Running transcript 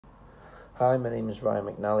Hi, my name is Ryan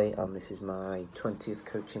McNally and this is my 20th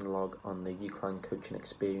coaching log on the Ucline Coaching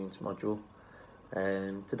Experience module.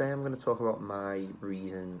 Today I'm going to talk about my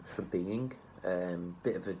reason for being,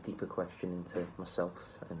 bit of a deeper question into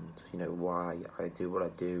myself and why I do what I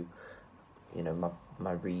do,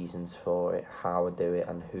 my reasons for it, how I do it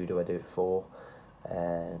and who do I do it for,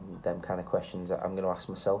 them kind of questions that I'm going to ask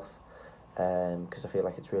myself, because I feel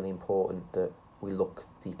like it's really important that we look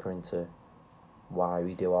deeper into why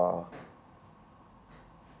we do our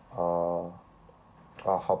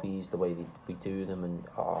hobbies, the way we do them, and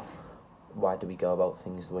why do we go about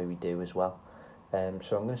things the way we do as well.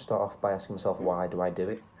 So I'm going to start off by asking myself, why do I do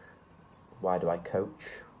it? Why do I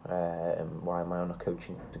coach? Why am I on a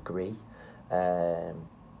coaching degree? And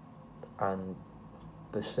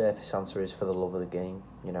the surface answer is for the love of the game.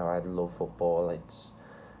 I love football. It's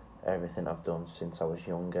everything I've done since I was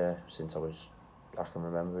younger, I can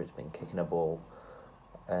remember. It's been kicking a ball,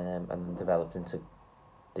 and developed into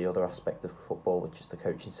the other aspect of football, which is the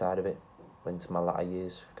coaching side of it. Went to my latter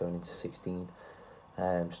years, going into 16,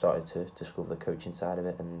 started to discover the coaching side of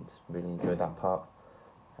it and really enjoy that part.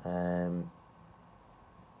 I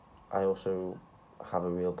also have a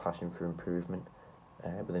real passion for improvement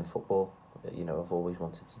within football. I've always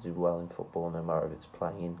wanted to do well in football, no matter if it's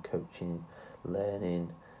playing, coaching,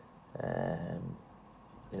 learning,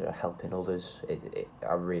 helping others.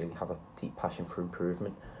 I really have a deep passion for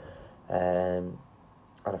improvement.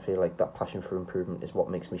 And I feel like that passion for improvement is what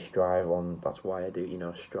makes me strive on. That's why I do,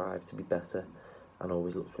 I strive to be better and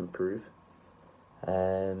always look to improve.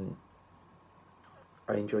 I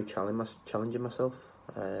enjoy challenging myself.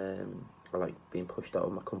 I like being pushed out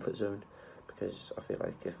of my comfort zone, because I feel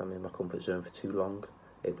like if I'm in my comfort zone for too long,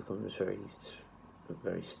 it becomes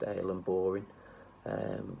very stale and boring.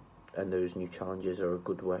 And those new challenges are a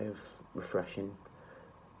good way of refreshing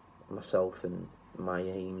myself and my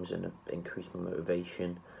aims and increase my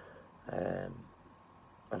motivation, and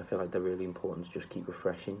I feel like they're really important to just keep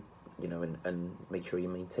refreshing, and make sure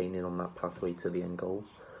you're maintaining on that pathway to the end goal.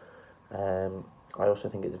 I also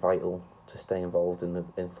think it's vital to stay involved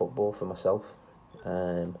in football for myself.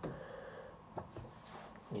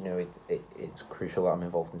 It's crucial that I'm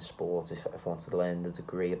involved in sport. If I want to learn the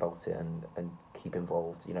degree about it and keep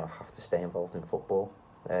involved, I have to stay involved in football.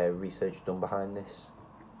 Research done behind this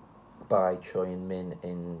by Choi and Min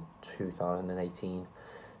in 2018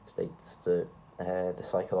 states that the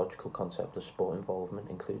psychological concept of sport involvement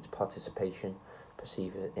includes participation,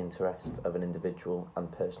 perceived interest of an individual,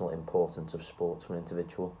 and personal importance of sport to an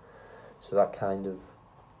individual. So that kind of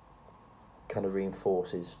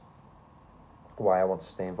reinforces why I want to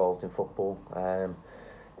stay involved in football.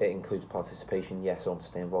 It includes participation. Yes, I want to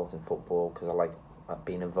stay involved in football because I like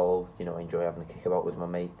being involved. I enjoy having a kick about with my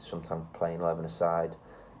mates, sometimes playing 11 aside.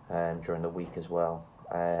 During the week as well.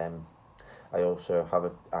 I also have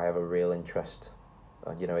a real interest.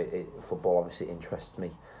 Football obviously interests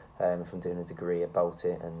me. If I'm doing a degree about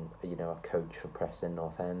it, and I coach for Preston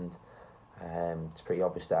North End, it's pretty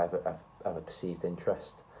obvious that I have a perceived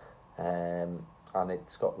interest, and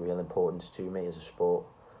it's got real importance to me as a sport.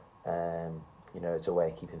 It's a way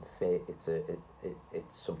of keeping fit. It's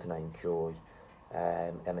something I enjoy,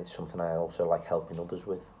 and it's something I also like helping others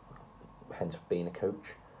with. Hence, being a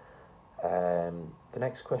coach. The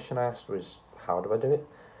next question I asked was, how do I do it?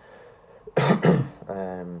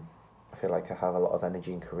 I feel like I have a lot of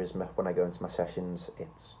energy and charisma when I go into my sessions.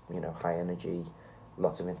 It's, high energy,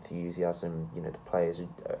 lots of enthusiasm. The players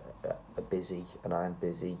are busy and I'm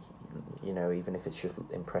busy. Even if it's just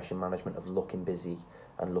impression management of looking busy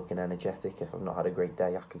and looking energetic. If I've not had a great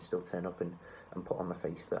day, I can still turn up and put on my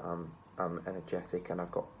face that I'm energetic and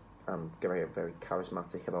I'm very, very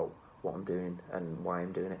charismatic about what I'm doing and why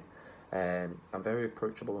I'm doing it. I'm very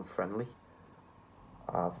approachable and friendly.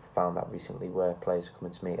 I've found that recently, where players are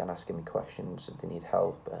coming to me and asking me questions if they need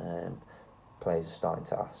help. Players are starting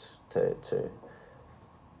to ask to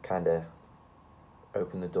kind of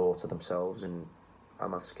open the door to themselves, and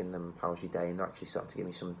I'm asking them, how's your day, and they're actually starting to give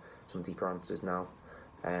me some deeper answers now.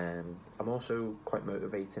 I'm also quite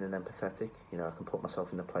motivating and empathetic. I can put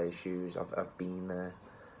myself in the player's shoes. I've been there.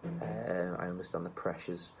 I understand the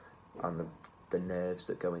pressures and the nerves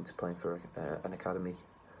that go into playing for an academy,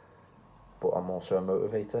 but I'm also a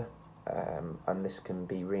motivator, and this can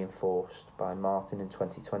be reinforced by Martin in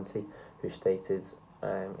 2020, who stated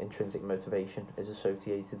intrinsic motivation is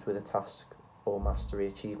associated with a task or mastery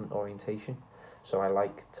achievement orientation. So I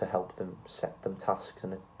like to help them set them tasks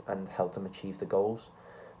and help them achieve the goals.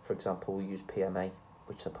 For example, we use PMA,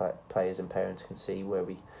 which the players and parents can see, where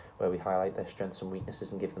we highlight their strengths and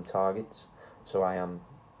weaknesses and give them targets. So I am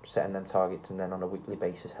setting them targets and then on a weekly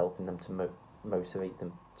basis helping them motivate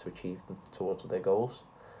them to achieve them towards their goals.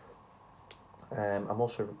 I'm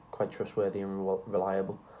also quite trustworthy and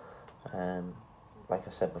reliable. Like I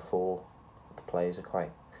said before, the players are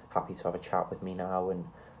quite happy to have a chat with me now and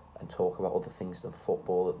talk about other things than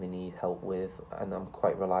football that they need help with, and I'm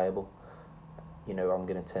quite reliable. You know, I'm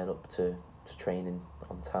going to turn up to training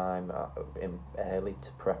on time, early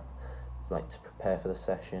to prepare for the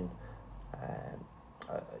session.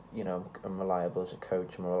 You know, I'm reliable as a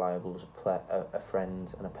coach, I'm reliable as a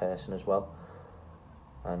friend and a person as well.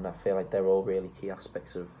 And I feel like they're all really key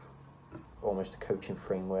aspects of almost a coaching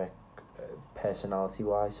framework,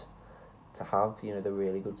 personality-wise, to have. You know, the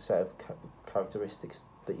really good set of characteristics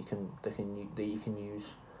that you can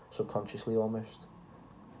use subconsciously almost.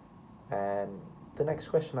 The next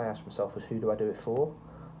question I asked myself was, who do I do it for?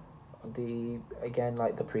 Again,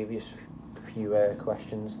 like the previous few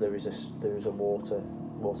questions, there is a water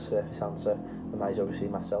surface answer, and that is obviously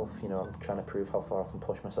myself. You know, I'm trying to prove how far I can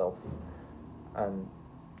push myself, and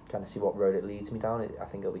kind of see what road it leads me down. I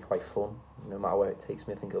think it'll be quite fun. No matter where it takes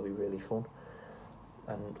me, I think it'll be really fun.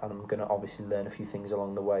 And I'm going to obviously learn a few things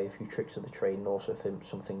along the way, a few tricks of the trade, and also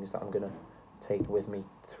some things that I'm going to take with me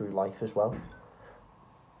through life as well.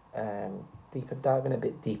 Diving a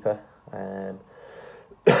bit deeper, I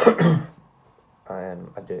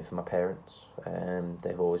do it for my parents.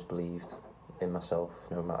 They've always believed in myself,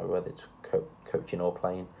 no matter whether it's coaching or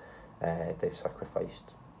playing. They've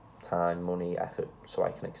sacrificed time, money, effort so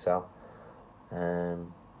I can excel.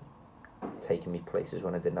 Taking me places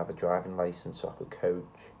when I didn't have a driving licence so I could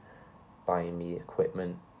coach, buying me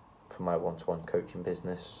equipment for my one-to-one coaching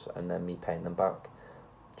business, and then me paying them back.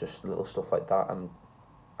 Just little stuff like that. And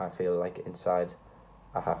I feel like inside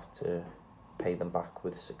I have to pay them back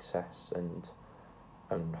with success and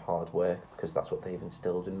hard work, because that's what they've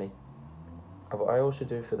instilled in me. I also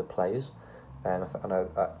do it for the players, and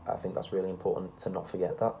I think that's really important to not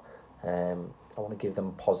forget that. I want to give them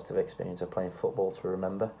a positive experience of playing football to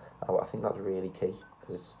remember. I think that's really key,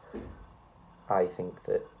 because I think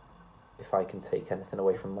that if I can take anything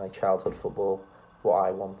away from my childhood football, what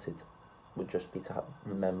I wanted would just be to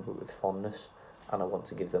remember it with fondness, and I want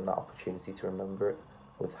to give them that opportunity to remember it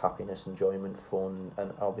with happiness, enjoyment, fun,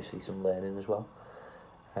 and obviously some learning as well.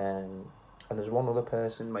 And there's one other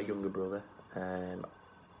person, my younger brother,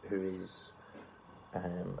 who is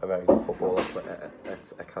a very good footballer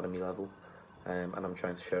at academy level, and I'm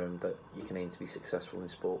trying to show him that you can aim to be successful in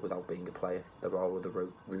sport without being a player. There are other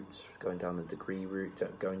routes, going down the degree route,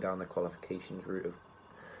 going down the qualifications route of,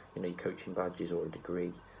 you know, your coaching badges or a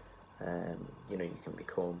degree. You know, you can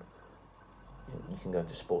go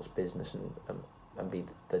into sports business and be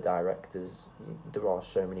the directors. There are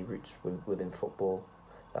so many routes within football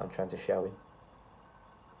that I'm trying to show him,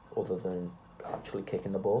 other than actually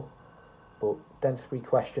kicking the ball. But them 3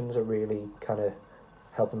 questions are really kind of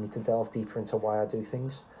helping me to delve deeper into why I do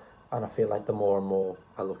things. And I feel like the more and more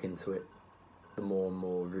I look into it, the more and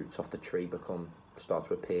more roots off the tree start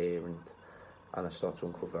to appear, and I start to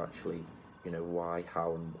uncover actually, you know, why,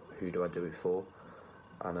 how, and who do I do it for.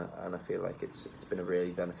 And I feel like it's been a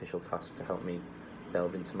really beneficial task to help me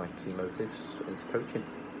delve into my key motives into coaching.